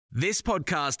This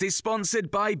podcast is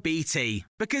sponsored by BT,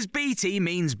 because BT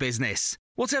means business.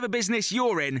 Whatever business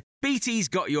you're in, BT's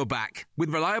got your back, with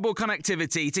reliable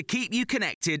connectivity to keep you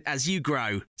connected as you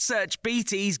grow. Search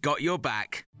BT's got your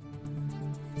back.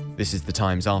 This is the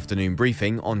Times afternoon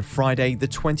briefing on Friday, the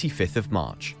 25th of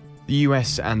March. The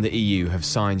US and the EU have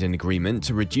signed an agreement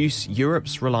to reduce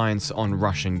Europe's reliance on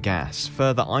Russian gas,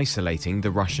 further isolating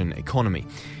the Russian economy.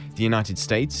 The United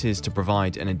States is to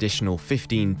provide an additional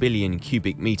 15 billion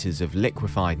cubic metres of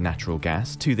liquefied natural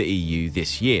gas to the EU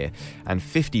this year and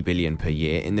 50 billion per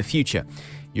year in the future.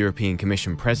 European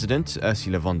Commission President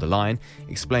Ursula von der Leyen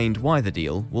explained why the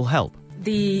deal will help.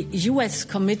 The US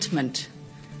commitment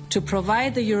to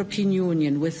provide the European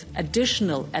Union with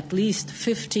additional at least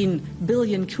 15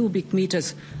 billion cubic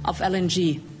metres of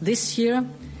LNG this year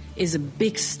is a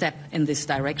big step in this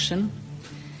direction,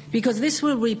 because this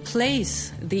will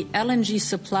replace the LNG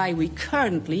supply we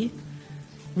currently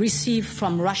receive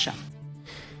from Russia.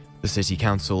 The city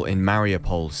council in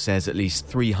Mariupol says at least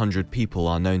 300 people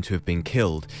are known to have been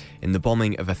killed in the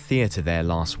bombing of a theatre there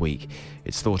last week.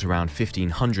 It's thought around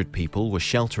 1,500 people were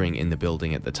sheltering in the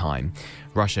building at the time.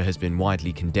 Russia has been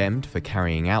widely condemned for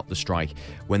carrying out the strike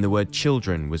when the word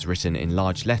children was written in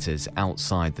large letters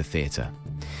outside the theatre.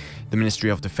 The Ministry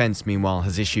of Defence, meanwhile,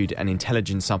 has issued an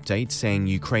intelligence update saying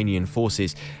Ukrainian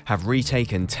forces have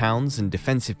retaken towns and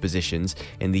defensive positions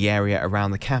in the area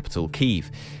around the capital, Kyiv.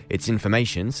 Its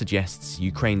information suggests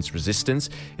Ukraine's resistance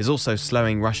is also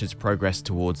slowing Russia's progress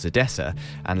towards Odessa,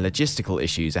 and logistical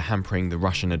issues are hampering the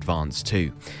Russian advance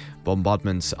too.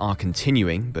 Bombardments are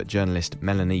continuing, but journalist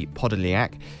Melanie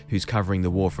Podolyak, who's covering the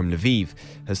war from Lviv,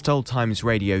 has told Times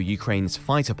Radio Ukraine's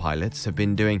fighter pilots have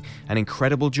been doing an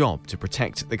incredible job to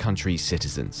protect the country's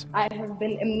citizens. I have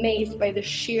been amazed by the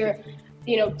sheer,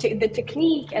 the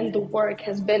technique and the work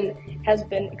has been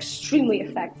extremely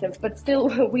effective. But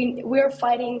still, we're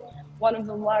fighting one of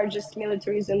the largest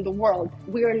militaries in the world.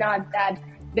 We're not that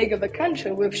big of a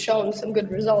country. We've shown some good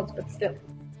results, but still.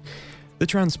 The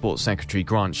Transport Secretary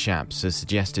Grant Shapps has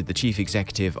suggested the chief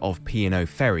executive of P&O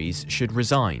Ferries should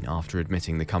resign after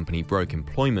admitting the company broke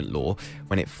employment law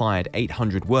when it fired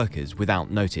 800 workers without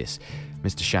notice.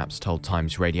 Mr. Shapps told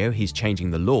Times Radio he's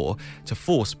changing the law to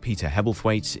force Peter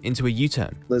Hebblethwaite into a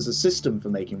U-turn. There's a system for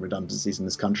making redundancies in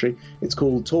this country. It's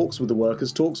called talks with the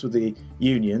workers, talks with the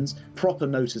unions, proper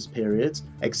notice periods,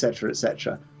 etc.,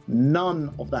 etc.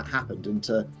 None of that happened. And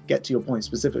to get to your point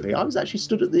specifically, I was actually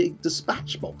stood at the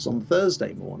dispatch box on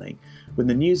Thursday morning when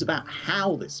the news about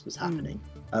how this was happening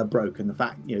broke, and the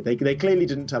fact, they clearly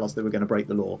didn't tell us they were going to break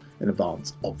the law in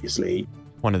advance, obviously.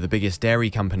 One of the biggest dairy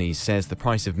companies says the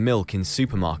price of milk in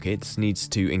supermarkets needs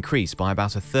to increase by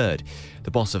about a third.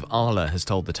 The boss of Arla has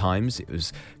told The Times it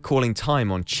was calling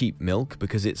time on cheap milk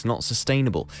because it's not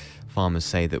sustainable. Farmers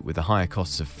say that with the higher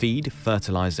costs of feed,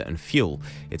 fertiliser and fuel,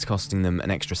 it's costing them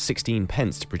an extra 16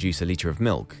 pence to produce a litre of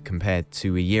milk compared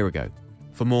to a year ago.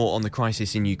 For more on the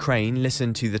crisis in Ukraine,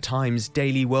 listen to The Times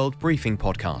Daily World Briefing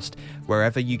podcast,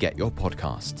 wherever you get your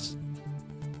podcasts.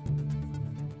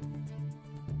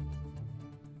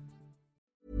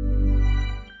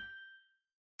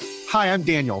 Hi, I'm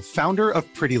Daniel, founder of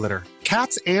Pretty Litter.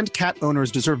 Cats and cat owners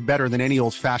deserve better than any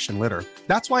old-fashioned litter.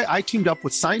 That's why I teamed up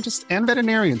with scientists and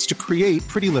veterinarians to create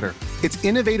Pretty Litter. Its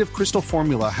innovative crystal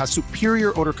formula has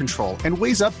superior odor control and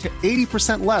weighs up to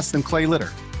 80% less than clay litter.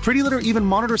 Pretty Litter even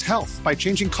monitors health by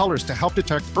changing colors to help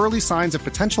detect early signs of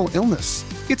potential illness.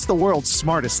 It's the world's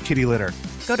smartest kitty litter.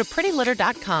 Go to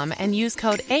prettylitter.com and use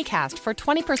code ACAST for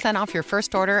 20% off your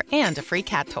first order and a free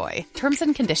cat toy. Terms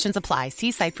and conditions apply.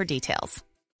 See site for details.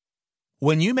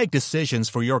 When you make decisions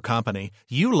for your company,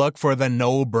 you look for the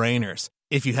no-brainers.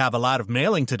 If you have a lot of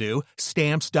mailing to do,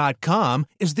 Stamps.com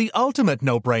is the ultimate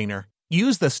no-brainer.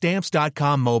 Use the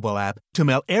Stamps.com mobile app to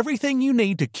mail everything you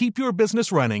need to keep your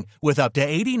business running with up to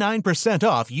 89%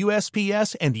 off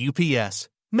USPS and UPS.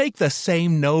 Make the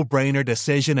same no-brainer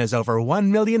decision as over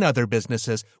 1 million other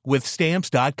businesses with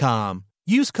Stamps.com.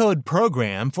 Use code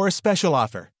PROGRAM for a special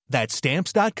offer. That's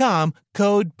Stamps.com,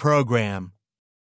 code PROGRAM.